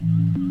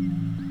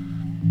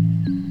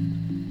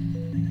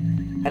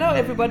Hello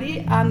everybody,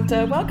 and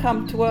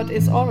welcome to what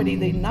is already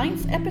the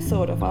 9th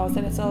episode of our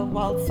ZSL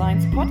Wild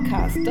Science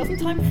podcast. Doesn't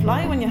time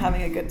fly when you're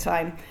having a good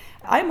time?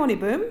 I'm Moni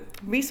Böhm,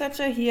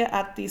 researcher here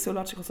at the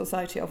Zoological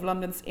Society of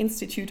London's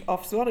Institute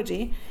of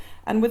Zoology,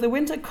 and with the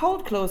winter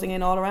cold closing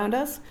in all around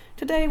us,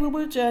 today we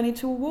will journey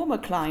to warmer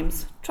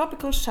climes,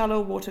 tropical shallow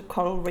water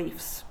coral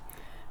reefs.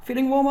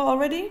 Feeling warmer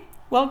already?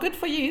 Well, good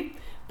for you.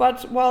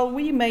 But while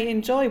we may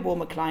enjoy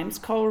warmer climes,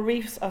 coral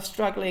reefs are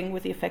struggling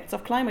with the effects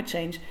of climate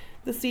change.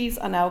 The seas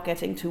are now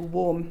getting too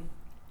warm,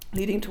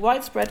 leading to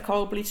widespread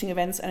coral bleaching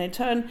events and in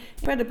turn,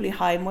 incredibly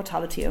high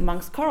mortality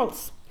amongst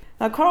corals.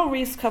 Now, coral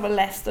reefs cover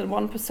less than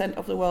 1%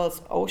 of the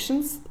world's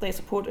oceans. They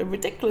support a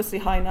ridiculously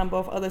high number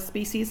of other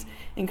species,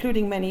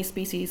 including many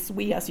species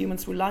we as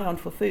humans rely on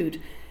for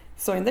food.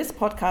 So in this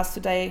podcast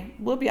today,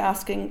 we'll be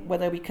asking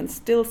whether we can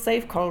still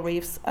save coral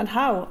reefs and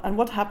how, and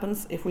what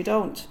happens if we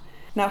don't.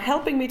 Now,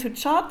 helping me to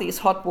chart these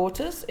hot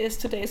waters is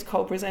today's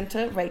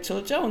co-presenter,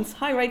 Rachel Jones.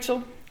 Hi,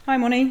 Rachel. Hi,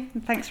 Moni.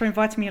 Thanks for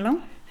inviting me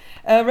along.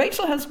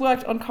 Rachel has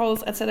worked on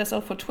corals at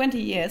ZSL for 20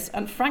 years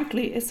and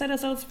frankly is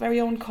ZSL's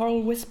very own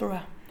coral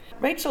whisperer.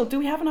 Rachel, do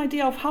we have an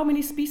idea of how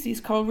many species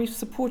coral reefs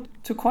support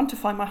to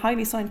quantify my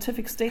highly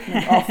scientific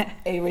statement of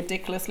a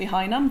ridiculously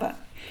high number?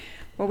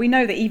 Well, we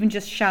know that even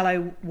just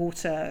shallow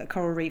water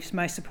coral reefs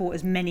most support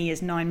as many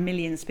as 9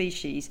 million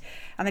species,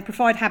 and they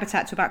provide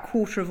habitat to about a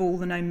quarter of all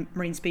the known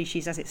marine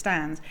species as it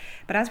stands.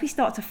 But as we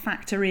start to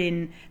factor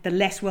in the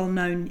less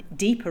well-known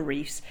deeper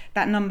reefs,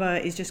 that number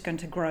is just going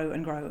to grow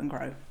and grow and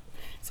grow.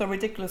 So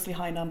ridiculously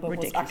high number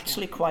was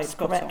actually quite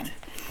Spot correct. on.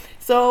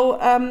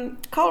 So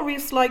coral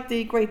reefs like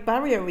the Great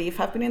Barrier Reef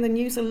have been in the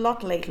news a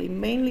lot lately,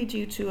 mainly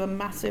due to a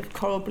massive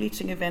coral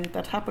bleaching event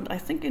that happened, I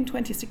think, in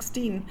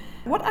 2016.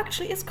 What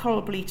actually is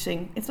coral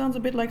bleaching? It sounds a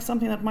bit like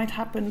something that might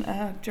happen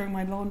during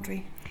my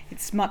laundry.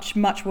 It's much,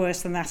 much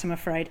worse than that, I'm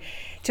afraid.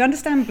 To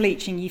understand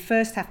bleaching, you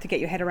first have to get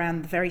your head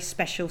around the very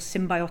special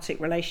symbiotic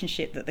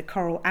relationship that the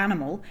coral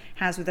animal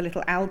has with a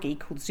little algae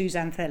called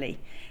zooxanthellae.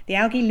 The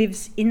algae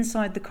lives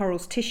inside the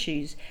coral's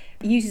tissues,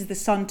 uses the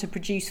sun to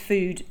produce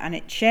food, and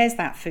it shares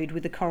that food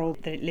with the coral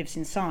that it lives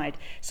inside.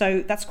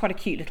 So that's quite a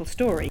cute little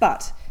story.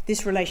 But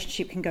this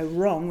relationship can go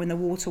wrong when the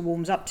water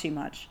warms up too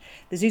much.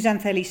 The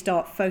zooxanthellae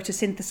start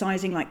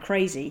photosynthesizing like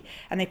crazy,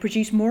 and they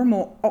produce more and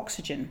more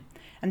oxygen.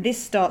 And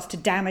this starts to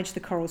damage the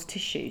coral's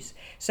tissues.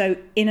 So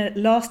in a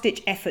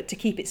last-ditch effort to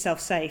keep itself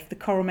safe, the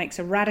coral makes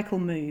a radical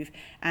move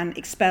and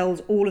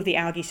expels all of the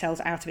algae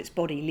cells out of its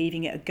body,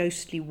 leaving it a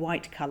ghostly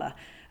white colour.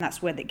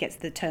 That's where it gets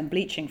the term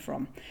bleaching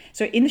from.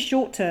 So in the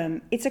short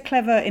term, it's a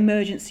clever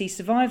emergency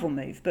survival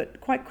move, but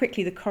quite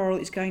quickly the coral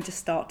is going to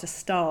start to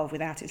starve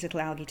without its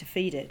little algae to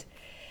feed it.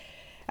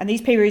 And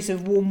these periods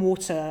of warm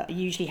water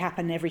usually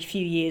happen every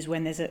few years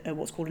when there's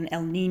what's called an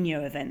El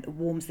Nino event that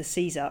warms the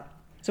seas up.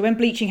 So when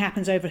bleaching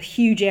happens over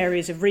huge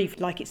areas of reef,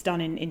 like it's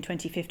done in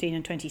 2015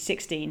 and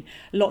 2016,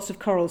 lots of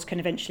corals can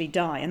eventually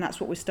die, and that's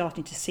what we're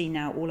starting to see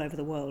now all over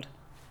the world.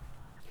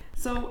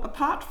 So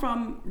apart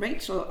from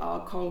Rachel,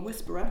 our coral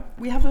whisperer,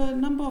 we have a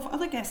number of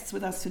other guests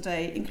with us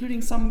today,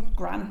 including some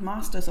grand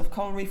masters of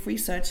coral reef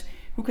research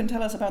who can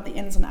tell us about the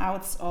ins and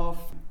outs of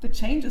the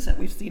changes that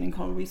we've seen in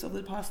coral reefs over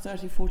the past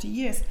 30, 40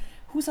 years.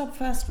 Who's up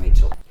first,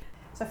 Rachel?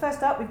 So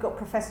first up, we've got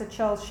Professor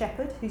Charles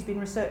Shepherd, who's been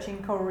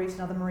researching coral reefs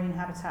and other marine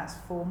habitats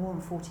for more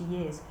than 40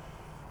 years.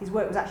 His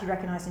work was actually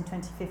recognised in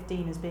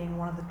 2015 as being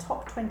one of the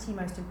top 20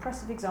 most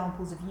impressive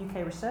examples of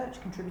UK research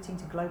contributing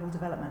to global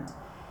development.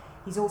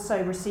 He's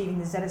also receiving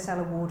the ZSL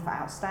Award for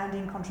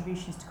Outstanding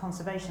Contributions to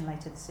Conservation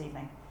later this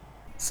evening.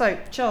 So,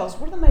 Charles,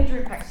 what are the major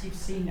impacts you've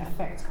seen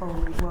affect coral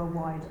reefs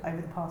worldwide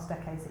over the past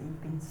decades that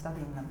you've been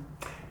studying them?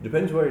 It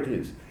depends where it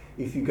is.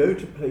 If you go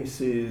to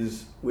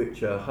places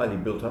which are highly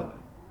built up,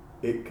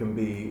 it can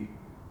be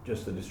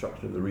just the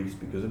destruction of the reefs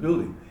because of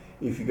building.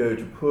 If you go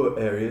to poor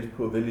areas,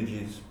 poor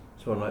villages,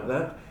 so on like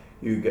that,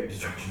 you get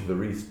destruction of the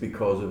reefs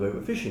because of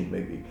overfishing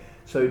maybe.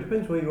 So it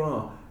depends where you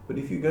are. But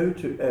if you go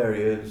to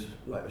areas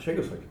like the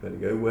Chagos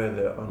Archipelago where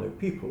there are no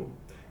people,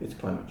 it's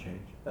climate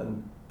change.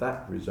 And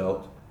that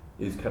result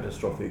is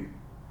catastrophic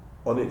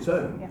on its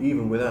own,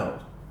 even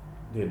without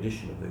the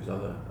addition of those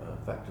other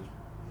factors.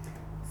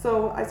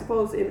 So I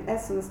suppose in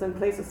essence then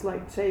places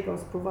like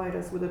Chagos provide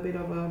us with a bit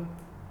of a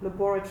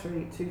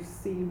laboratory to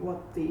see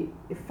what the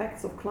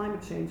effects of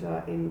climate change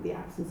are in the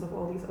absence of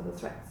all these other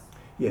threats.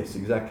 Yes,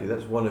 exactly.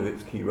 That's one of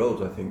its key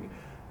roles, I think,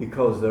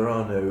 because there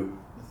aren't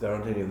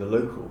any of the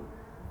local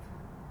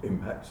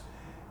impacts.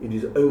 It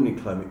is only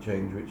climate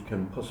change which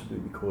can possibly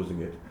be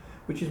causing it,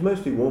 which is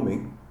mostly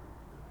warming.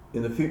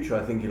 In the future,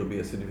 I think it'll be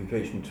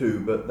acidification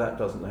too, but that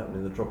doesn't happen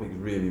in the tropics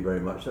really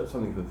very much. That's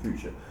something for the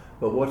future.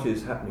 But what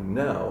is happening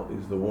now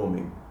is the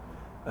warming.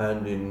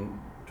 And in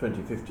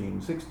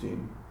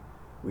 2015-16,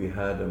 we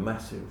had a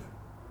massive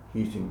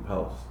heating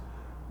pulse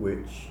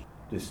which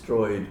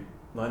destroyed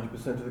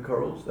 90% of the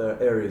corals. There are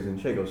areas in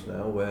Chagos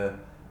now where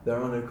there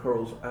are no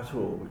corals at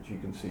all, which you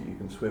can see. You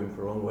can swim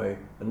for a long way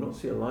and not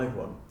see a live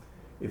one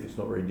if it's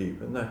not very deep.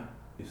 And that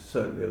is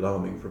certainly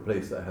alarming for a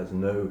place that has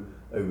no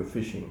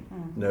overfishing,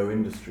 no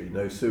industry,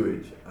 no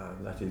sewage.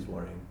 That is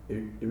worrying.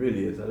 It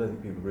really is. I don't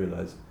think people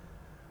realise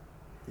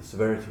the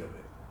severity of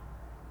it.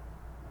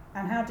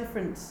 And how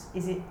different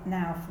is it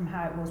now from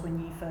how it was when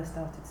you first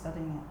started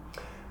studying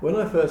it? When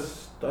I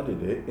first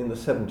studied it in the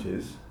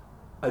 70s,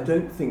 I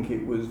don't think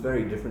it was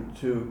very different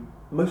to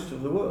most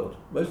of the world,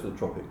 most of the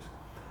tropics.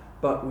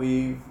 But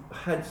we've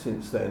had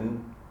since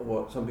then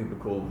what some people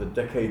call the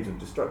decades of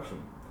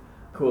destruction,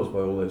 caused by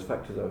all those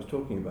factors I was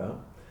talking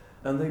about,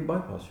 and they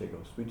bypassed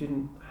Chagos. We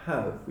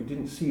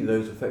didn't see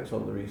those effects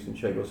on the reefs in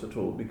Chagos at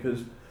all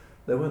because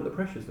there weren't the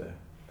pressures there.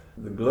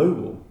 The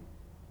global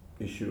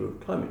issue of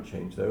climate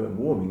change, though, and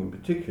warming in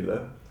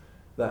particular,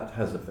 that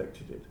has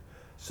affected it.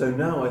 So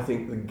now I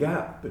think the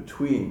gap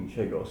between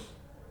Chagos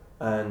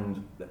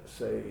and, let's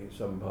say,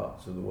 some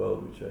parts of the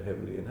world which are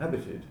heavily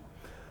inhabited,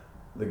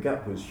 the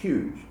gap was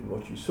huge in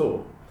what you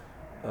saw.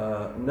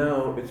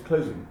 Now it's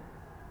closing.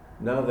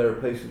 Now there are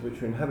places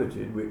which are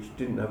inhabited which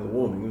didn't have the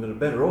warming that are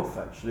better off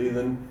actually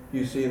than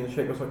you see in the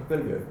Chagos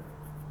archipelago.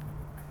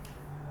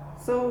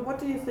 So what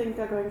do you think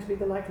are going to be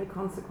the likely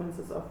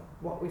consequences of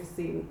what we've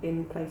seen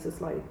in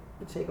places like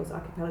the Chagos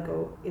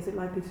archipelago? Is it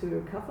likely to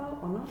recover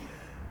or not?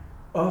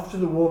 After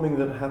the warming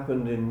that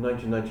happened in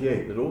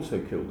 1998 that also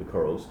killed the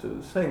corals to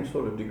the same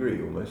sort of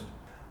degree almost,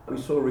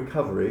 we saw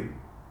recovery.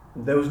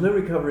 There was no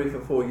recovery for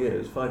 5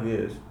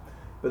 years,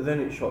 but then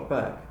it shot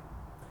back.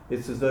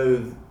 It's as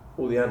though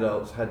all the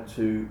adults had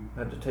to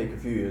take a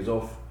few years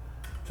off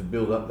to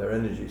build up their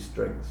energy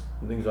strengths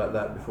and things like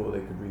that before they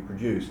could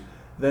reproduce.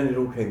 Then it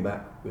all came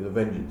back with a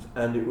vengeance,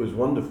 and it was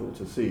wonderful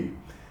to see.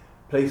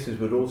 Places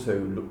were also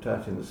looked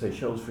at in the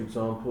Seychelles, for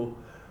example,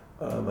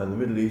 and the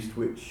Middle East,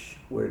 which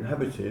were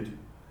inhabited,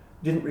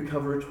 didn't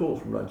recover at all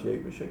from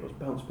 98, but Chagos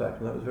bounced back,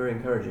 and that was very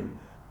encouraging.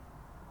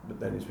 But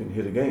then it's been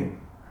hit again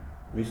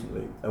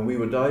recently, and we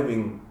were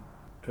diving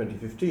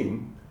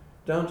 2015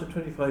 down to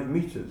 25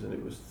 metres, and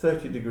it was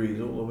 30 degrees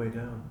all the way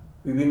down.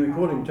 We've been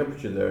recording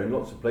temperature there in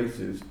lots of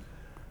places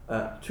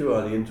at 2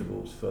 hourly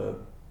intervals for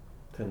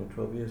 10 or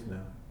 12 years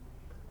now,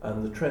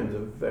 and the trends are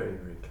very,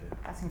 very clear.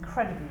 That's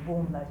incredibly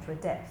warm though to a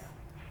depth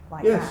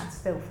like Yes. that,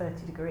 still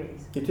 30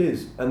 degrees. It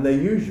is, and their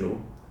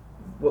usual,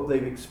 what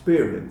they've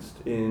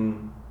experienced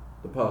in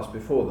the past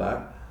before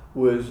that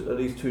was at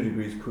least 2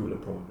 degrees cooler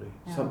probably,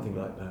 something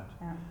like that.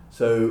 Yeah.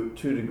 So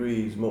 2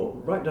 degrees more,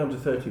 right down to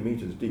 30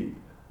 metres deep,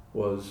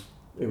 was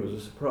a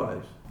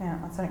surprise. Yeah,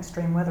 that's an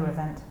extreme weather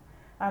event.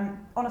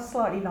 On a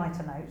slightly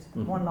lighter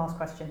note, one last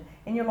question.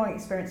 In your long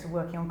experience of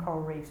working on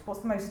coral reefs,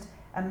 what's the most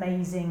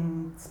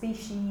amazing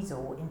species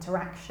or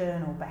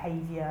interaction or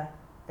behaviour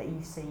that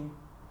you've seen?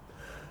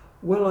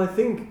 Well, I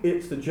think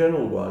it's the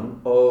general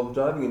one of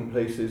diving in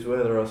places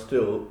where there are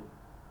still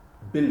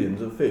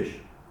billions of fish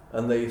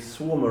and they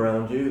swarm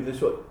around you.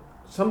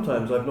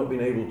 Sometimes I've not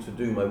been able to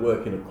do my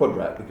work in a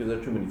quadrat because there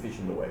are too many fish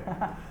in the way.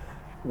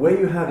 Where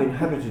you have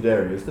inhabited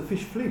areas, the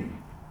fish flee.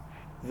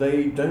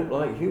 They don't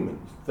like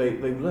humans.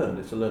 They've learned,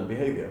 it's a learned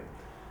behaviour.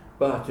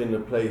 But in a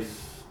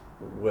place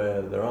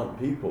where there aren't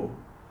people,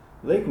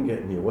 they can get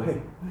in your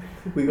way.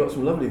 We got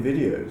some lovely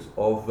videos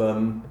of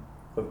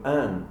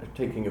Anne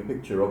taking a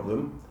picture of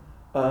them,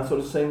 sort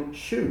of saying,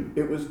 shoo.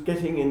 It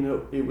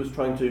was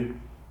trying to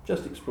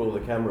just explore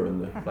the camera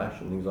and the flash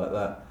and things like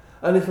that.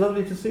 And it's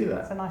lovely to see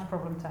that. It's a nice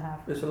problem to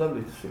have. It's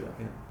lovely to see that,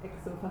 yeah.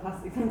 Excellent,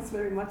 fantastic. Thanks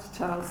very much,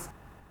 Charles.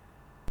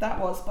 That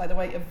was, by the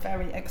way, a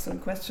very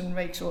excellent question,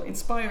 Rachel,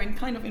 inspiring,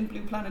 kind of in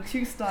Blue Planet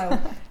 2 style.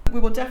 We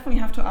will definitely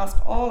have to ask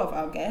all of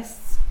our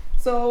guests.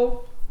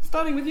 So,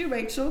 starting with you,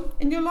 Rachel,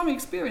 in your long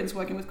experience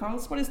working with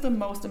corals, what is the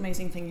most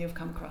amazing thing you've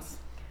come across?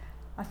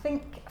 I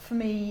think for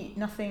me,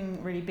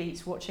 nothing really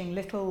beats watching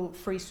little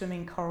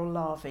free-swimming coral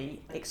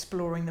larvae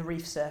exploring the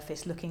reef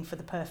surface, looking for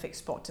the perfect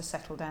spot to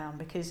settle down,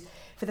 because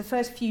for the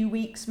first few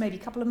weeks, maybe a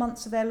couple of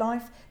months of their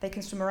life, they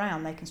can swim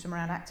around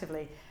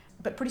actively.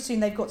 But pretty soon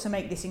they've got to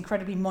make this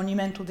incredibly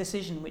monumental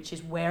decision, which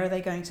is where are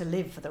they going to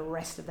live for the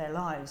rest of their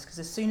lives? Because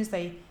as soon as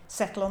they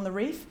settle on the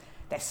reef,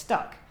 they're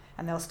stuck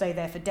and they'll stay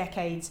there for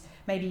decades,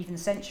 maybe even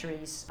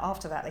centuries.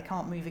 After that, they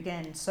can't move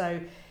again. So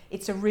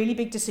it's a really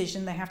big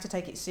decision. They have to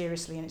take it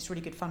seriously, and it's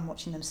really good fun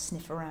watching them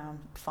sniff around,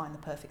 find the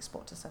perfect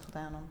spot to settle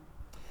down on.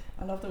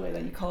 I love the way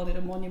that you called it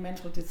a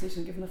monumental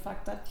decision, given the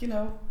fact that,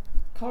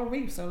 coral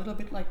reefs are a little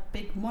bit like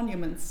big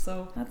monuments,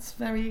 so that's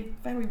very,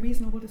 very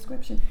reasonable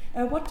description.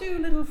 What do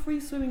little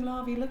free-swimming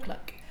larvae look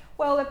like?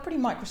 Well, they're pretty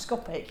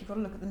microscopic. You've got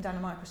to look at them down a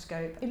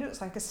microscope. It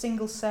looks like a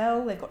single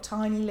cell. They've got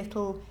tiny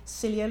little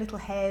cilia, little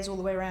hairs all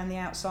the way around the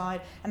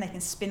outside, and they can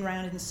spin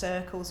around in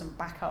circles and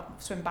back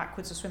up, swim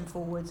backwards or swim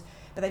forwards.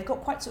 But they've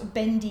got quite sort of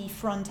bendy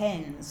front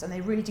ends, and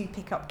they really do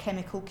pick up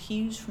chemical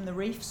cues from the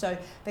reef, so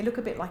they look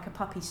a bit like a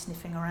puppy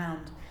sniffing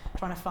around,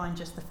 trying to find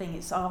just the thing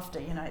it's after.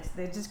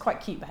 They're just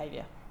quite cute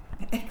behaviour.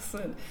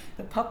 Excellent.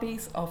 The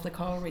puppies of the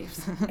coral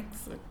reefs.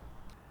 Excellent.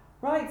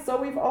 Right,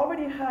 so we've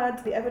already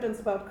had the evidence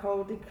about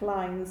coral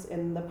declines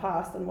in the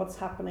past and what's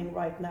happening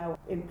right now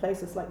in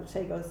places like the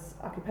Chagos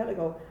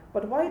archipelago.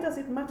 But why does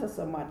it matter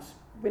so much?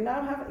 We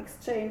now have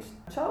exchanged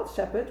Charles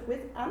Shepherd with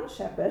Anne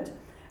Shepherd.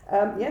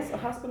 Yes, a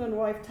husband and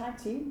wife tag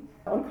team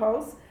on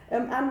corals.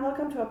 Anne,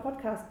 welcome to our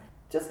podcast.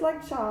 Just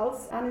like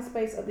Charles, Anne is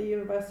based at the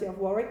University of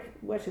Warwick,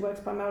 where she works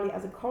primarily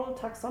as a coral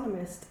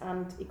taxonomist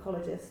and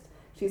ecologist.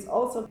 She's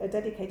also a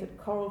dedicated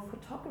coral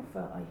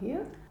photographer, I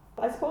hear.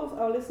 I suppose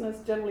our listeners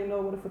generally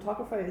know what a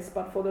photographer is,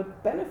 but for the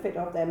benefit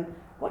of them,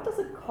 what does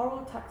a coral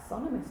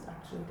taxonomist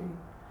actually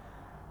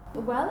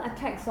do? Well, a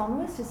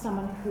taxonomist is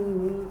someone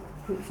who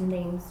puts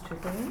names to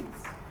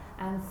things,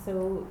 and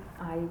so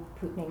I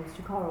put names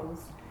to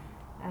corals.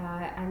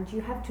 And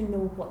you have to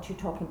know what you're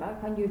talking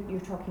about. When you're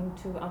talking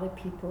to other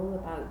people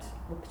about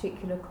a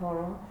particular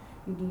coral,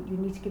 you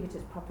need to give it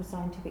its proper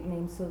scientific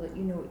name so that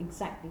you know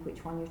exactly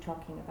which one you're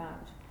talking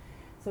about.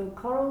 So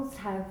corals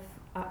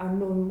are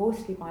known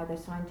mostly by their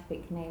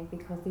scientific name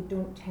because they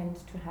don't tend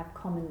to have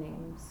common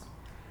names.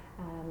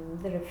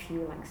 There are a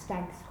few, like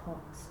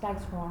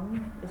stag's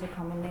horn is a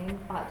common name,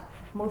 but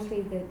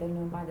mostly they're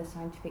known by the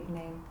scientific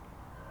name,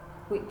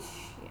 which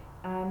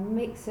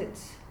makes it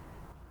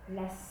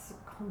less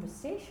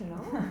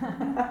conversational,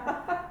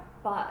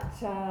 but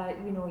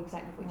you know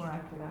exactly what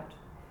you're talking about.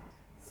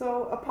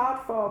 So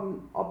apart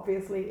from,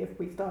 obviously, if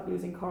we start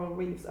losing coral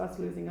reefs, us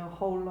losing a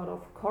whole lot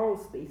of coral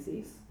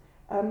species,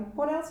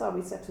 what else are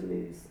we set to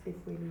lose if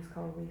we lose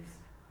coral reefs?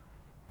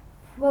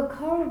 Well,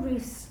 coral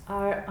reefs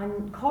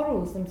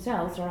corals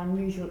themselves are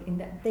unusual in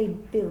that they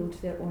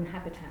build their own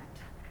habitat.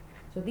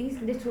 So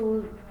these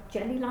little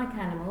jelly-like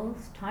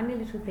animals, tiny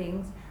little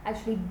things,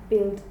 actually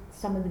build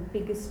some of the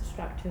biggest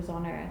structures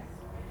on Earth.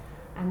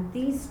 And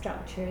these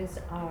structures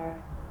are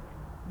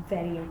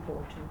very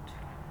important.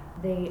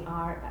 They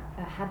are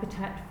a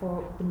habitat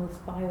for the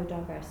most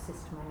biodiverse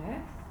system on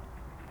Earth.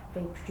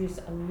 They produce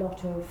a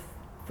lot of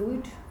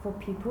food for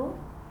people.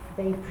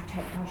 They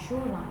protect our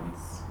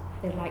shorelines.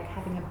 They're like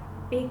having a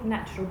big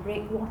natural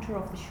breakwater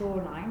of the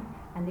shoreline,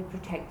 and they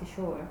protect the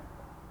shore.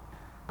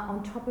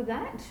 On top of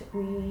that,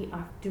 we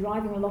are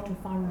deriving a lot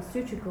of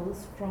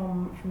pharmaceuticals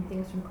from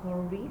things from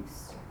coral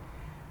reefs.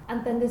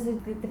 And then there's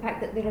the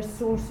fact that they're a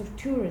source of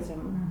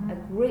tourism, a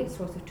great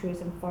source of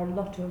tourism for a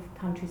lot of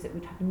countries that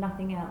would have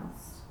nothing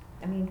else.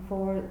 I mean,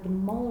 for the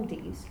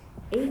Maldives,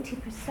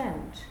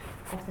 80%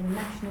 of the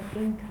national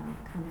income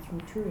comes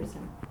from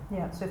tourism.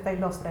 Yeah, so if they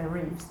lost their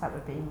reefs, that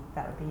would be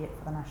it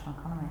for the national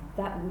economy.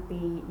 That would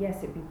be,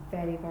 yes, it would be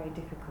very, very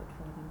difficult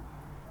for them.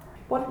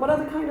 What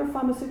are the kind of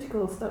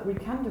pharmaceuticals that we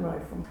can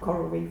derive from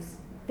coral reefs?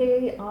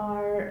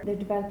 They're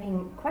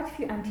developing quite a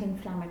few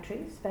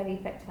anti-inflammatories, very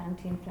effective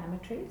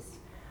anti-inflammatories.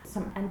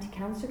 Some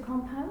anti-cancer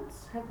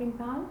compounds have been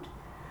found,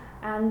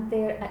 and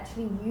they're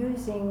actually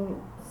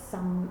using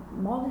some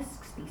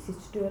mollusk species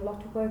to do a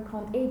lot of work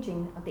on the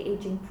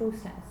aging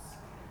process.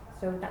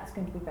 So that's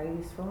going to be very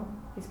useful,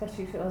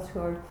 especially to us who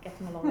are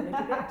getting along a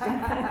little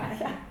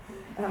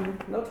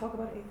bit. No talk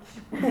about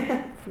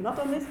age. Not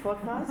on this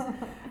podcast.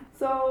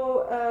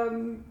 So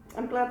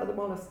I'm glad that the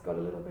mollusks got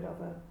a little bit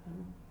of a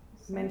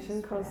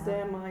mention, because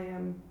they're my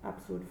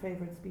absolute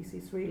favourite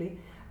species, really.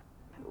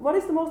 What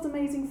is the most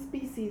amazing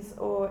species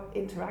or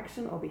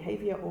interaction or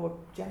behaviour or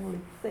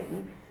generally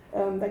thing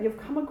that you've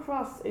come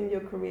across in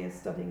your career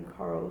studying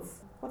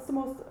corals? What's the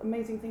most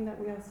amazing thing that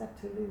we are set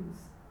to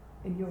lose,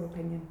 in your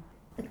opinion?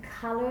 The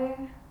colour,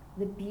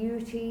 the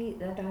beauty,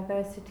 the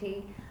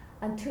diversity.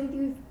 Until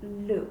you've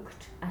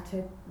looked at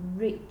a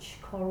rich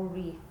coral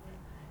reef,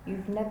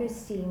 you've never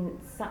seen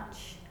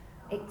such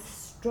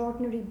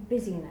extraordinary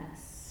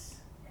busyness,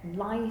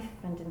 life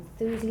and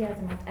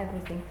enthusiasm and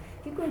everything.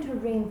 If you go into a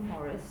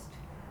rainforest,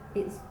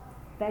 it's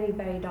very,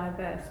 very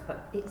diverse,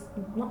 but it's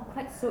not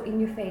quite so in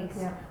your face.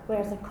 Yeah.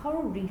 Whereas a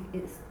coral reef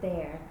is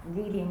there,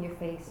 really in your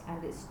face,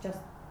 and it's just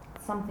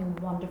something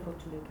wonderful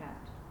to look at.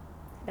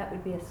 That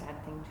would be a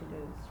sad thing to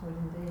lose. Well,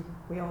 indeed.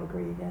 We all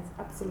agree, yes,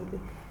 absolutely.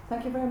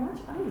 Thank you very much,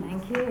 Anne.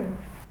 Thank you.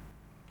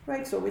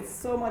 Rachel, with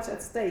so much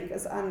at stake,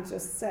 as Anne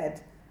just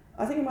said,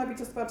 I think it might be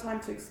just about time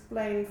to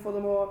explain for the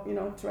more,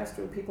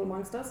 terrestrial people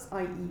amongst us,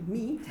 i.e.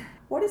 me,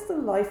 what is the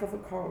life of a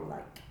coral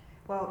like?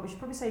 Well, we should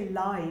probably say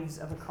lives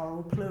of a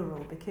coral,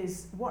 plural,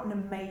 because what an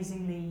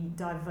amazingly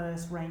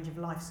diverse range of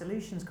life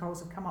solutions corals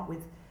have come up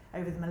with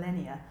over the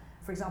millennia.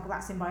 For example,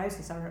 that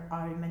symbiosis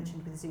I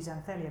mentioned with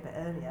Zooxanthellae a bit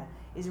earlier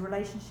is a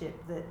relationship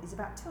that is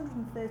about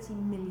 230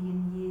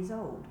 million years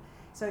old.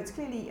 So it's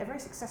clearly a very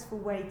successful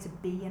way to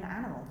be an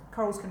animal.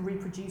 Corals can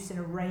reproduce in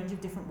a range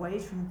of different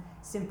ways, from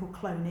simple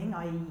cloning,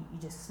 i.e. you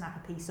just snap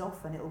a piece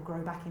off and it'll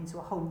grow back into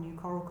a whole new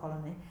coral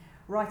colony,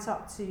 right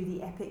up to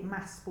the epic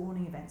mass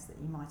spawning events that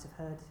you might have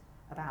heard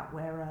about,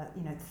 where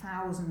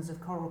thousands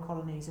of coral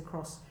colonies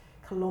across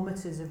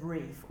kilometres of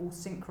reef all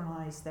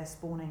synchronise their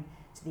spawning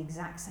to the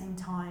exact same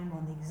time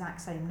on the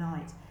exact same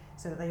night,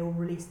 so that they all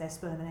release their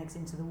sperm and eggs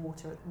into the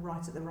water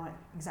right at the right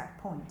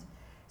exact point.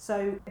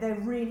 So they're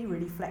really,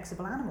 really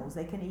flexible animals.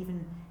 They can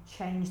even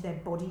change their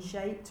body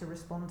shape to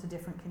respond to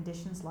different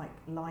conditions like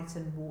light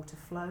and water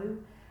flow.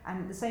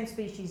 And the same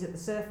species at the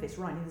surface,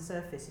 right near the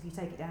surface, if you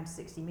take it down to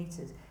 60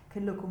 metres,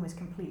 can look almost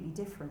completely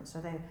different. So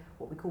they're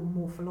what we call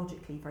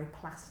morphologically very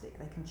plastic.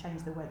 They can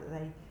change the way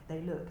that they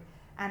look.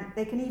 And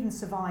they can even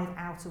survive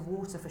out of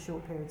water for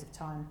short periods of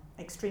time.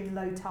 Extreme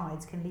low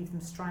tides can leave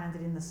them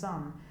stranded in the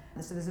sun.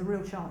 And so there's a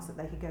real chance that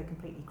they could go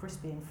completely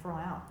crispy and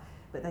fry up.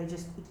 but they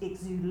just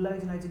exude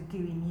loads and loads of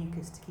gooey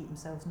mucus to keep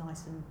themselves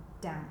nice and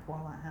damp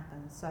while that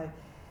happens. So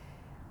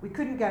we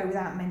couldn't go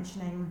without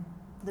mentioning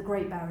the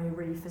Great Barrier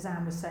Reef, as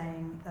Anne was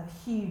saying, a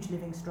huge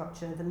living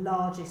structure, the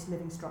largest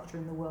living structure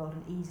in the world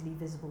and easily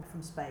visible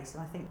from space.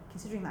 And I think,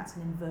 considering that's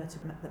an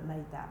invertebrate that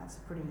made that, that's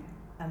a pretty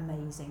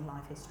amazing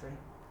life history.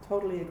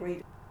 Totally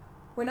agreed.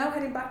 We're now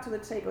heading back to the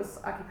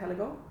Chagos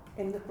Archipelago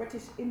in the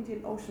British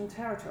Indian Ocean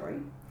Territory,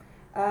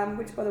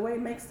 which, by the way,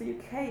 makes the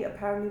UK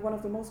apparently one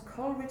of the most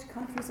coral-rich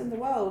countries in the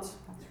world.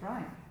 That's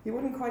right. You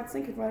wouldn't quite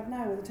think it right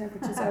now with the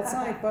temperatures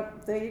outside,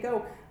 but there you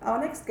go. Our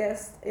next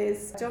guest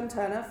is John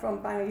Turner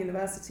from Bangor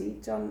University.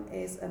 John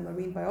is a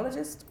marine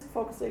biologist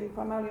focusing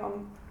primarily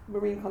on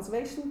marine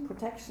conservation,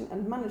 protection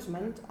and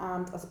management,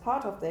 and as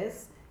part of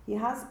this he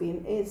has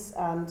been, is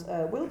and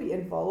will be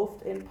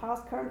involved in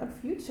past, current and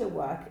future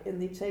work in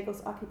the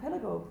Chagos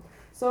Archipelago.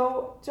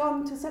 So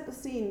John, to set the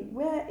scene,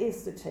 where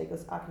is the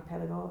Chagos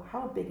Archipelago,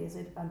 how big is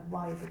it and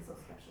why is it so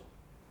special?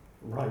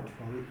 Right,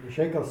 well, the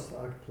Chagos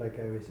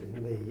Archipelago is in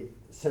the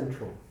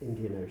central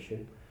Indian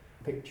Ocean.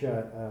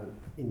 Picture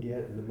India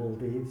and the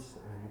Maldives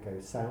and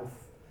go south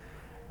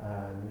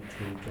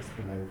to just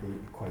below the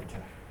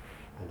equator,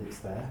 and it's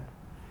there.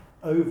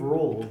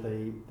 Overall,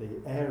 the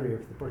area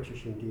of the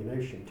British Indian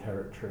Ocean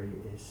Territory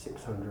is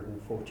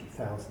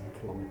 640,000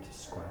 kilometres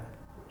square,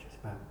 which is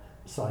about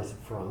the size of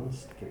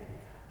France, to give you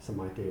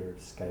some idea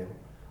of scale.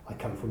 I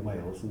come from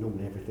Wales, and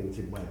normally everything's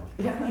in Wales.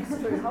 Yeah,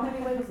 that's true. How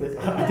many Wales is it?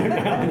 I don't know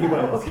how many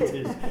Wales it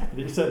is, but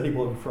it's certainly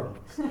one France.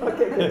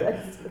 Okay,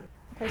 good.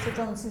 Okay, so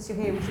John, since you're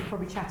here, we should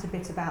probably chat a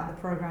bit about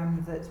the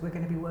programme that we're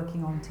going to be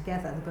working on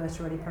together, the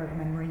Bertarelli Programme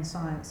in Marine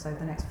Science, over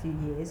the next few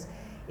years.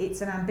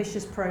 It's an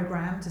ambitious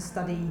programme to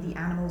study the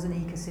animals and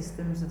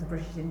ecosystems of the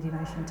British Indian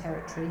Ocean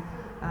Territory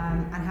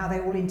and how they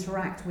all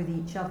interact with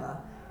each other.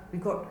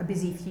 We've got a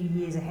busy few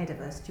years ahead of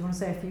us. Do you want to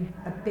say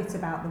a bit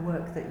about the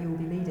work that you'll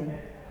be leading?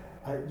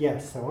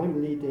 Yes, so I'm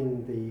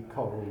leading the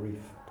Coral Reef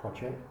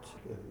project,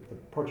 the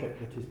project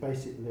that is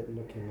basically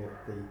looking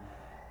at the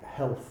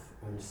health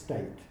and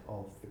state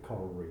of the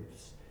coral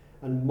reefs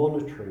and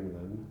monitoring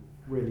them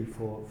really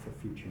for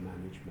future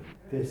management.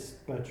 This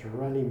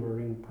Bertarelli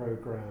Marine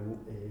Programme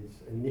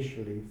is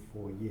initially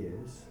 4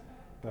 years,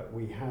 but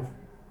we have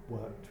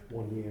worked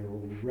 1 year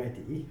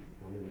already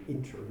on an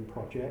interim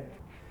project.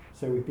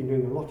 So we've been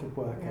doing a lot of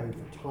work over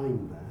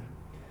time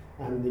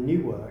there, and the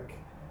new work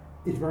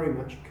is very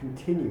much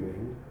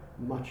continuing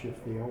much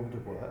of the older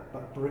work,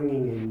 but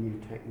bringing in new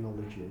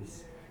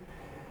technologies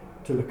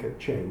to look at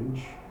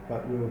change.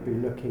 But we'll be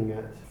looking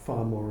at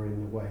far more in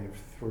the way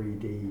of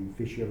 3D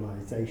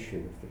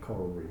visualization of the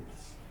coral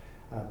reefs.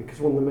 Because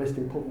one of the most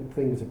important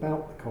things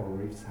about the coral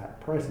reefs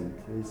at present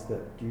is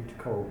that due to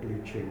coral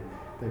bleaching,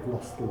 they've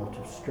lost a lot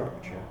of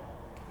structure.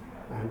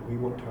 And we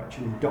want to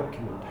actually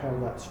document how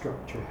that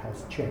structure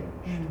has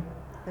changed.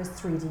 Those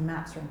 3D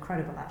maps are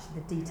incredible,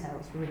 actually. The detail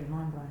is really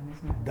mind-blowing,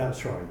 isn't it?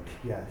 That's right,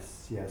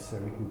 yes. So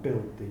we can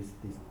build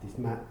these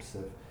maps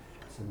of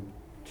some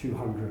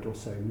 200 or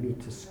so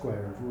metres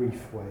square of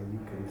reef where you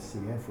can see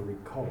every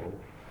coral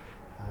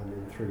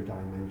in 3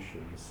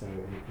 dimensions. So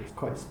it's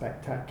quite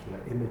spectacular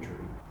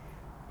imagery.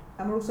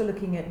 And we're also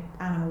looking at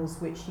animals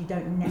which you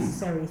don't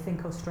necessarily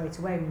think of straight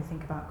away when you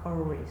think about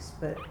coral reefs,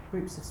 but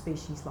groups of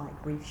species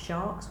like reef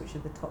sharks, which are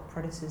the top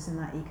predators in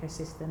that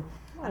ecosystem.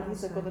 Well,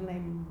 they've got the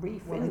name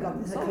reef Well, in they've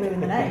them. got the clue in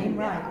the name,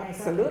 right? Yeah, Yeah,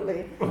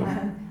 exactly.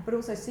 absolutely. But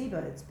also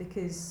seabirds,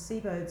 because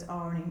seabirds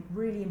are a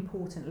really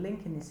important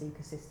link in this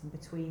ecosystem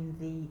between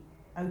the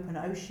open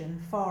ocean,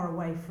 far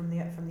away from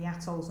the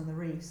atolls and the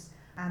reefs,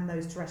 and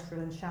those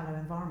terrestrial and shallow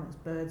environments.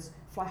 Birds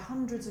fly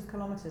hundreds of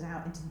kilometres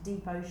out into the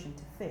deep ocean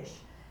to fish,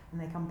 and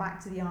they come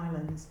back to the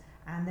islands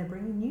and they're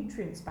bringing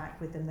nutrients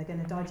back with them. They're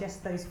going to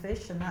digest those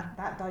fish, and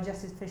that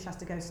digested fish has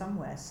to go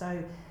somewhere.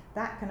 So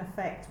that can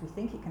affect, we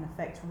think it can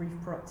affect reef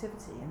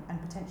productivity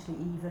and potentially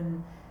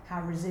even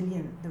how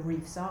resilient the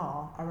reefs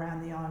are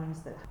around the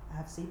islands that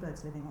have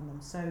seabirds living on them.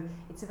 So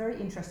it's a very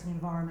interesting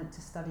environment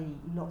to study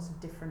lots of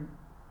different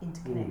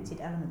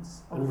interconnected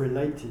elements. And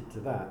related to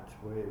that,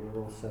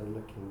 we're also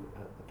looking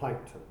at the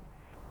plankton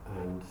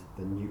and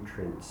the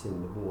nutrients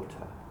in the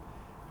water.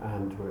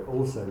 And we're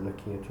also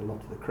looking at a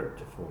lot of the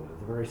cryptofauna,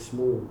 the very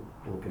small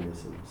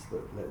organisms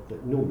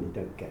that normally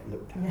don't get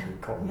looked at in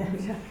coral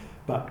reefs.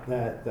 But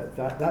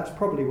that's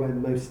probably where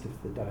most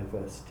of the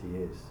diversity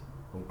is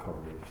on coral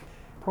reefs.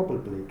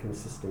 Probably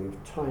consisting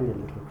of tiny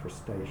little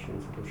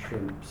crustaceans, little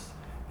shrimps,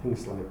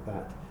 things like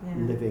that,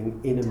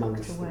 living in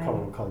amongst the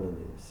coral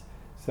colonies.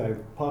 So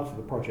part of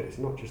the project is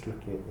not just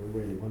looking at the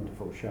really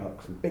wonderful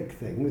sharks and big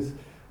things,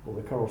 or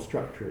the coral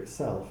structure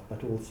itself,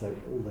 but also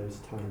all those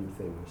tiny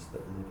things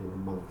that live in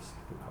amongst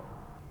the coral.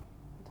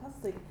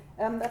 Fantastic.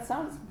 That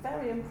sounds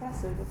very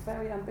impressive, a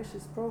very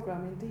ambitious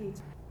programme indeed.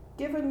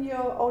 Given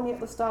you're only at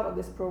the start of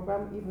this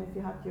programme, even if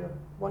you had your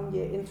 1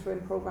 year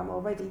interim programme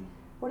already,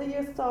 what are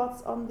your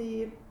thoughts on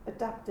the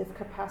adaptive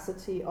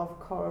capacity of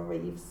coral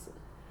reefs?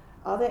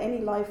 Are there any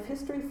life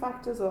history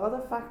factors or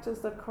other factors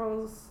that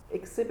corals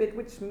exhibit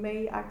which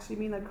may actually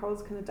mean that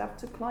corals can adapt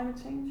to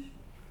climate change?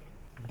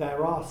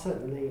 There are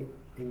certainly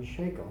in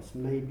Chagos,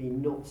 maybe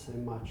not so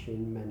much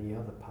in many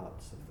other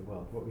parts of the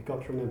world. What we've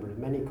got to remember is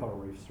many coral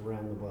reefs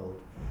around the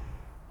world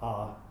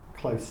are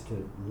close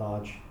to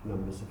large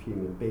numbers of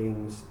human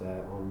beings.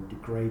 They're on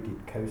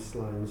degraded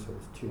coastlines, so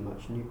there's too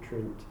much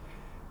nutrient.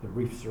 The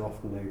reefs are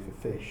often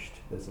overfished.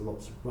 There's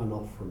lots of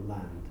runoff from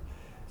land.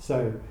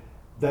 So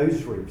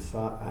those reefs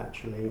are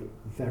actually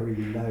very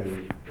low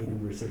in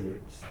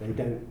resilience. They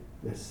don't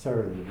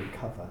necessarily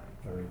recover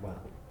very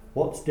well.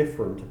 What's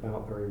different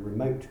about very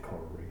remote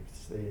coral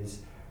reefs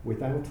is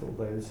without all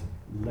those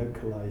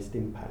localized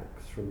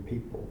impacts from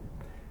people,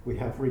 we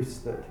have reefs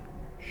that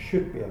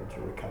should be able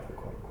to recover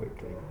quite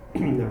quickly.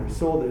 Now we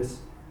saw this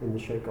in the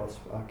Chagos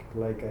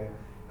archipelago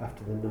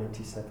after the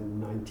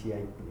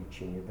 97-98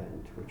 bleaching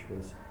event, which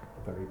was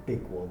a very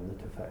big one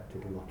that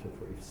affected a lot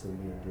of reefs in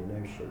the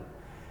Indian Ocean.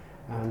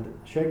 And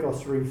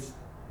Chagos reefs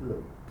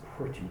looked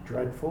pretty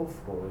dreadful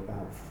for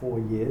about 4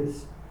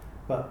 years,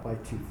 but by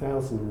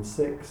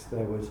 2006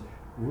 there was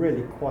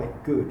really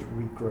quite good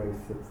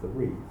regrowth of the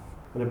reef.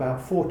 And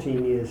about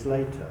 14 years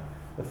later,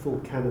 a full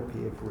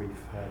canopy of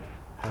reef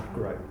had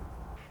grown.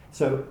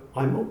 So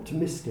I'm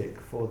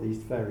optimistic for these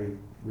very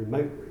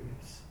remote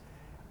reefs,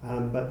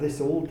 but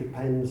this all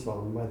depends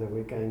on whether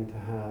we're going to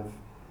have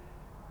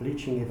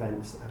bleaching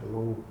events at a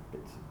long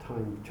bit of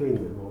time between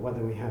them, or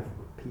whether we have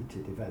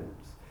repeated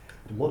events.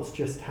 And what's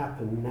just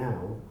happened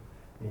now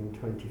in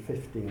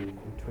 2015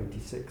 and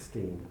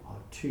 2016 are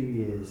 2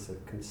 years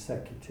of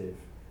consecutive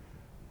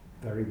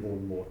very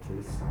warm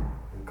waters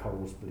and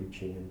corals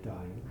bleaching and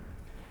dying.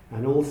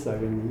 And also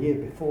in the year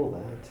before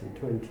that, in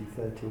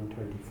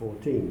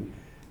 2013-2014,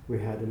 we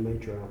had a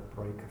major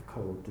outbreak of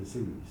coral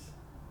disease.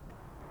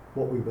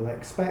 What we will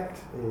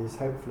expect is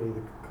hopefully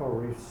the coral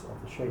reefs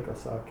of the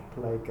Chagos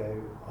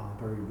archipelago are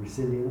very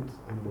resilient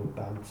and will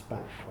bounce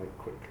back quite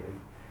quickly.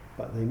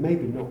 But they may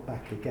be not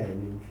back again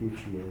in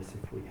future years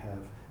if we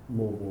have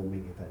more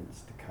warming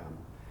events to come.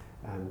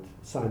 And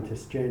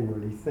scientists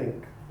generally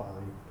think by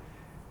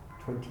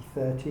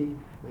 2030,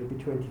 maybe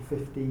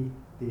 2050,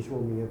 these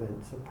warming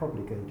events are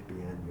probably going to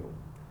be annual.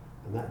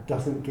 And that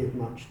doesn't give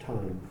much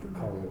time for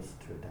corals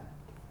to adapt.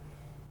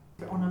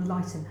 On a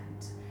lighter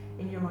note,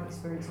 in your own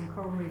experience on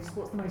coral reefs,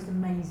 what's the most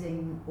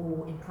amazing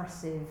or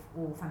impressive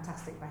or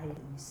fantastic behaviour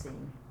you've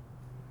seen?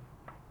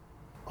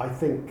 I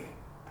think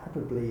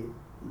probably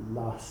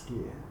last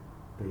year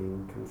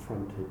being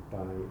confronted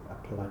by a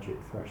pelagic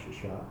thresher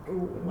shark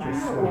that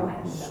just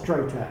swam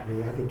straight at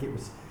me. I think it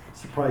was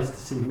surprised to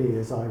see me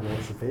as I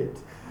was of it,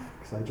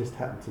 because I just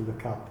happened to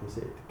look up as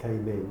it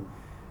came in.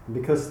 And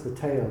because the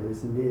tail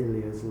is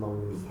nearly as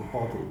long as the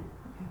body,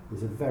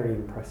 these are very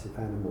impressive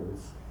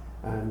animals.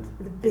 And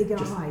the big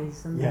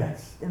eyes and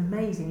the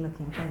amazing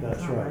looking things.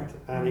 That's right.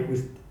 And it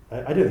was,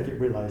 I don't think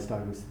it realised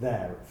I was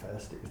there at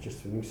first. It was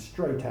just swimming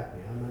straight at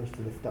me. I managed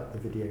to lift up the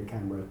video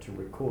camera to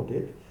record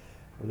it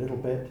a little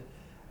bit,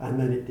 and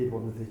then it did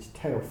one of its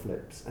tail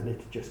flips, and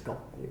it just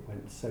it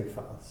went so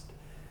fast.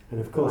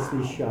 And of course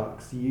these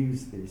sharks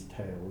use these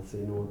tails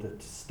in order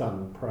to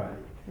stun prey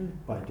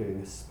by doing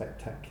a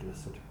spectacular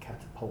sort of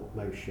catapult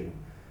motion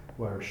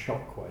where a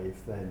shockwave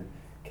then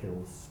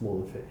kills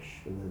smaller fish,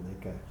 and then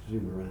they go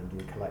zoom around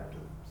and collect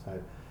them. So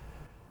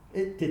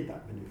it did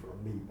that manoeuvre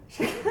on me,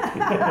 basically.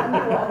 And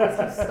you were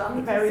obviously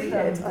stunned to see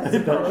it, I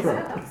suppose. That's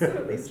right.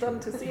 Absolutely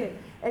stunned to see it.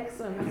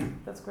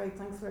 Excellent. That's great.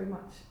 Thanks very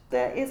much.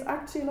 There is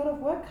actually a lot of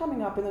work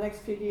coming up in the next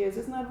few years,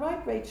 isn't that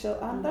right, Rachel?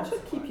 And that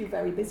should keep you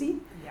very busy.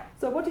 Yeah.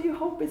 So what do you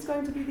hope is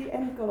going to be the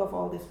end goal of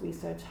all this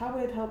research? How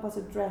will it help us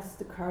address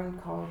the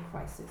current coral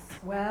crisis?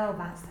 Well,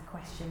 that's the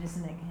question,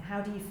 isn't it? How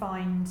do you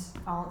find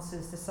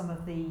answers to some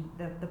of the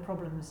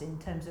problems in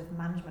terms of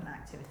management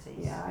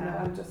activities? Yeah, I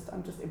know.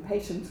 I'm just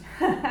impatient.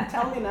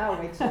 Tell me now,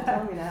 Rachel.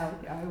 Tell me now.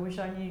 I wish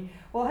I knew.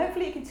 Well,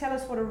 hopefully it can tell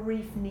us what a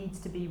reef needs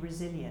to be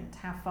resilient.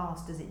 How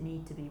fast does it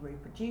need to be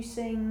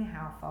reproducing?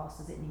 How fast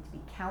does it need to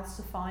be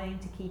calcifying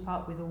to keep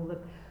up with all the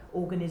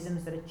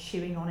organisms that are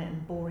chewing on it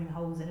and boring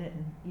holes in it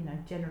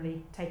and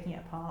generally taking it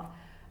apart?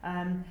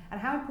 And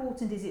how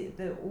important is it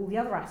that all the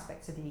other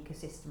aspects of the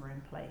ecosystem are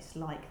in place,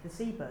 like the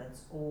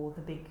seabirds or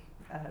the big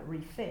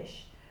reef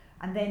fish?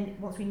 And then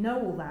once we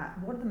know all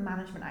that, what are the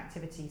management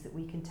activities that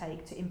we can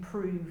take to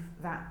improve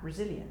that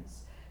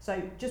resilience? So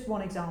just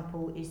one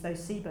example is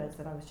those seabirds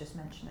that I was just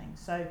mentioning.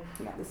 So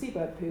yeah, the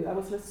seabird poo, I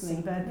was listening.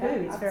 Seabird poo,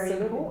 it's very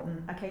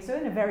important. Okay, so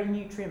in a very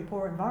nutrient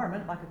poor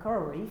environment like a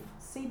coral reef,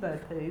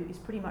 seabird poo is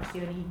pretty much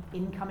the only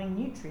incoming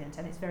nutrient,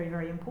 and it's very,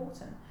 very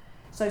important.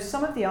 So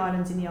some of the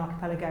islands in the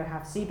archipelago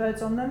have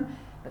seabirds on them,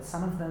 but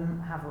some of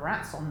them have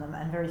rats on them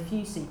and very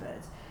few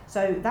seabirds.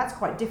 So that's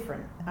quite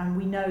different, and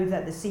we know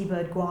that the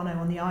seabird guano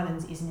on the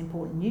islands is an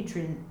important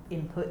nutrient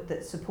input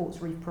that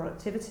supports reef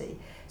productivity.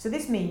 So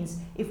this means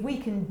if we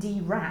can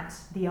de-rat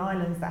the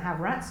islands that have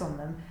rats on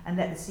them and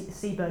let the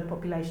seabird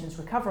populations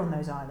recover on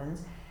those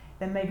islands,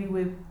 then maybe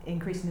we're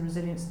increasing the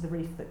resilience of the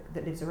reef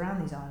that lives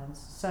around these islands.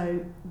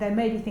 So there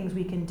may be things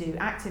we can do,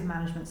 active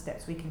management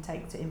steps we can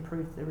take to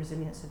improve the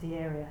resilience of the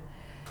area.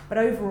 But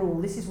overall,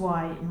 this is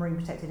why marine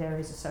protected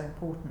areas are so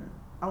important.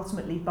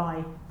 Ultimately,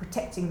 by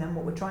protecting them,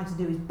 what we're trying to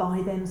do is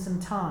buy them some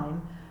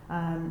time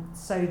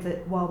so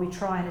that while we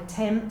try and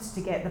attempt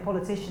to get the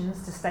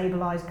politicians to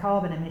stabilise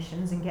carbon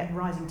emissions and get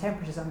rising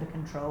temperatures under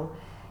control,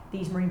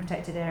 these marine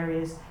protected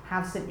areas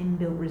have some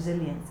inbuilt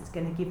resilience. It's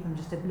going to give them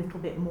just a little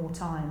bit more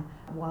time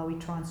while we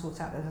try and sort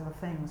out those other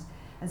things.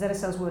 And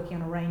ZSL's working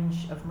on a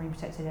range of marine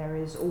protected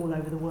areas all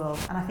over the world,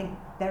 and I think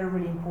they're a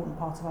really important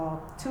part of our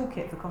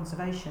toolkit for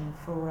conservation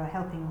for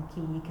helping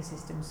key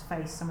ecosystems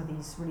face some of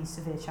these really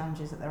severe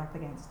challenges that they're up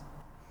against.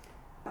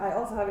 I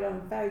also have it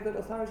on very good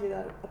authority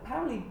that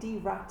apparently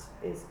DRAT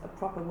is a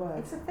proper word.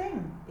 It's a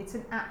thing. It's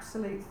an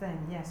absolute thing.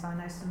 Yes, I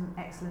know some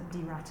excellent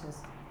DRATers.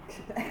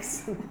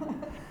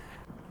 Excellent.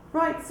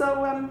 Right,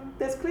 so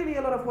there's clearly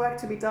a lot of work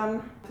to be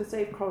done to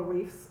save coral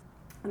reefs,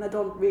 and I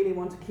don't really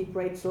want to keep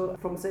Rachel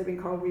from saving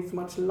coral reefs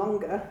much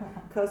longer,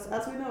 because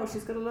as we know,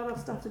 she's got a lot of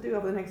stuff to do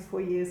over the next 4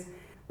 years.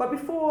 But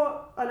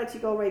before I let you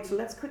go, Rachel,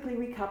 let's quickly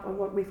recap on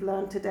what we've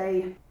learned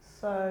today.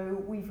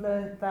 So we've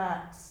learned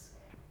that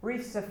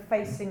reefs are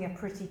facing a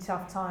pretty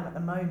tough time at the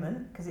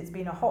moment because it's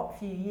been a hot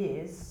few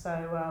years,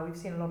 so we've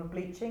seen a lot of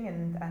bleaching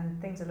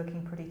and things are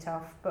looking pretty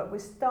tough, but we're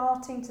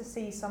starting to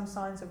see some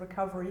signs of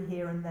recovery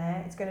here and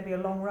there. It's going to be a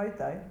long road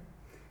though.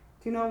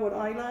 Do you know what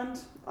I learned?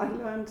 I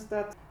learned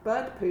that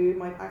bird poo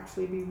might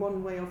actually be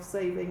one way of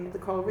saving the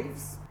coral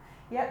reefs.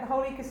 Yeah, the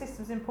whole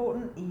ecosystem's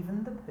important,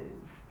 even the poo.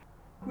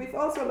 We've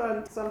also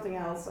learned something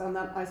else, and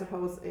that I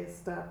suppose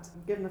is that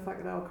given the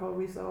fact that our coral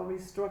reefs are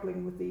already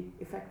struggling with the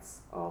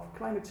effects of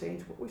climate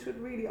change, what we should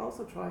really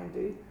also try and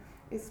do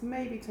is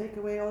maybe take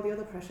away all the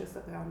other pressures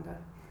that they're under.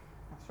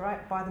 That's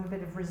right, buy them a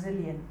bit of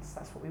resilience,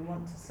 that's what we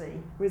want to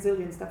see.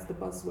 Resilience, that's the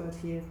buzzword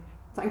here.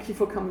 Thank you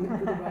for coming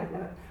up with the right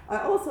word.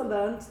 I also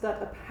learned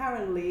that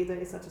apparently there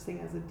is such a thing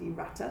as a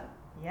DRATer,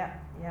 Yeah.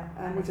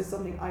 which is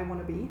something I want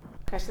to be.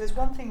 Okay, so there's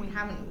one thing we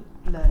haven't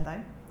learned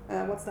though.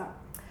 What's that?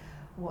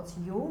 What's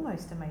your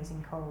most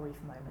amazing coral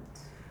reef moment?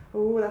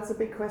 Oh, that's a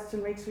big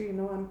question, Rachel. You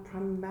know, I'm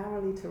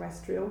primarily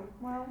terrestrial.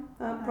 Well,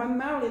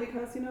 primarily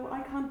because, you know,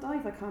 I can't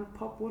dive. I can't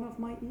pop one of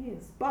my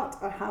ears. But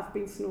I have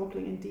been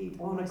snorkeling indeed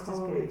on a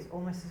coral reef.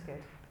 Almost as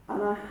good.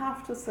 And I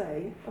have to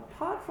say,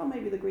 apart from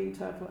maybe the green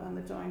turtle and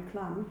the giant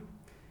clam,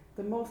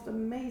 the most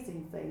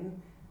amazing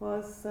thing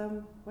was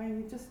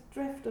when you just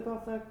drift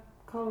above the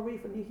coral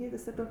reef and you hear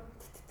this little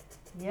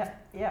Yeah.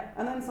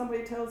 and then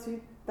somebody tells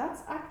you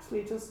that's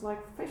actually just like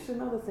fish and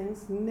other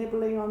things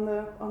nibbling on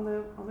the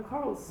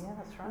corals. Yeah,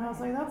 that's right. And I was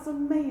like, that's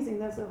amazing.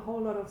 There's a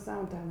whole lot of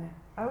sound down there.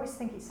 I always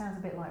think it sounds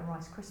a bit like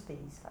Rice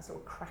Krispies, that sort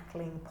of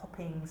crackling,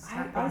 popping,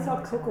 snapping. I thought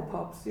noise. Cocoa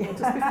Pops, you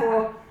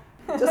know,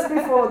 just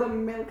before the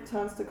milk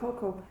turns to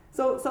cocoa.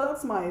 So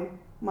that's my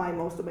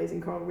most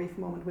amazing coral reef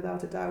moment,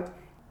 without a doubt.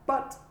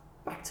 But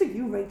back to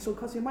you, Rachel,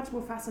 because you're much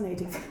more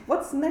fascinating.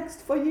 What's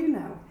next for you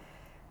now?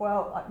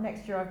 Well,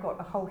 next year I've got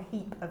a whole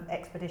heap of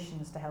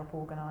expeditions to help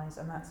organise,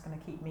 and that's going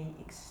to keep me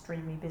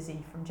extremely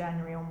busy from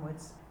January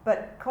onwards.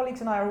 But colleagues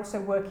and I are also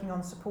working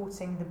on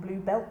supporting the Blue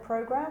Belt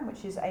programme,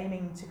 which is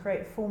aiming to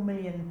create 4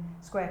 million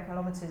square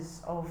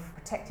kilometres of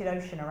protected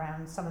ocean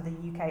around some of the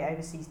UK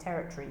overseas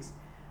territories.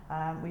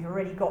 We've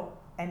already got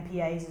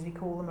MPAs, as we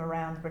call them,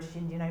 around the British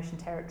Indian Ocean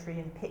Territory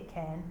and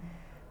Pitcairn,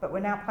 but we're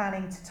now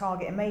planning to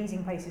target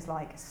amazing places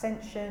like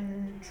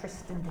Ascension,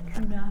 Tristan da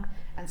Cunha,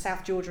 and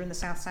South Georgia and the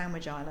South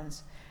Sandwich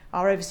Islands.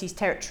 Our overseas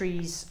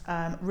territories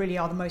really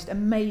are the most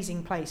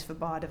amazing place for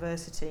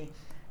biodiversity,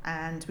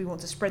 and we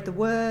want to spread the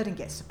word and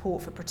get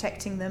support for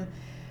protecting them.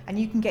 And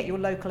you can get your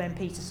local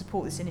MP to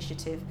support this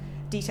initiative.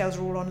 Details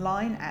are all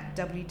online at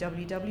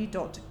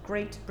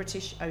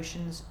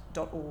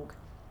www.greatbritishoceans.org.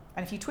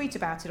 And if you tweet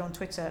about it on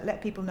Twitter,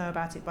 let people know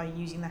about it by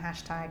using the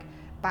hashtag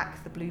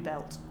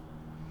 #BackTheBlueBelt.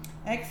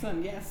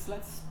 Excellent, yes,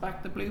 let's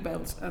back the Blue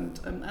Belt. And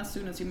as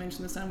soon as you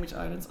mentioned the Sandwich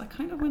Islands, I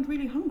kind of went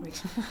really hungry.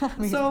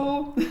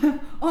 So,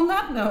 on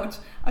that note,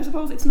 I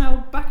suppose it's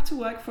now back to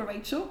work for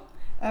Rachel.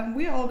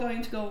 We're all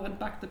going to go and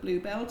back the Blue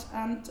Belt,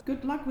 and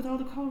good luck with all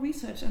the coral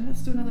research, and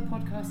let's do another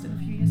podcast in a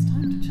few years'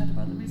 time to chat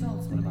about the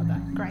results. What about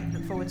that? Great,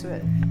 look forward to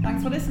it.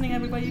 Thanks for listening,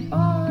 everybody.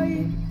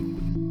 Bye!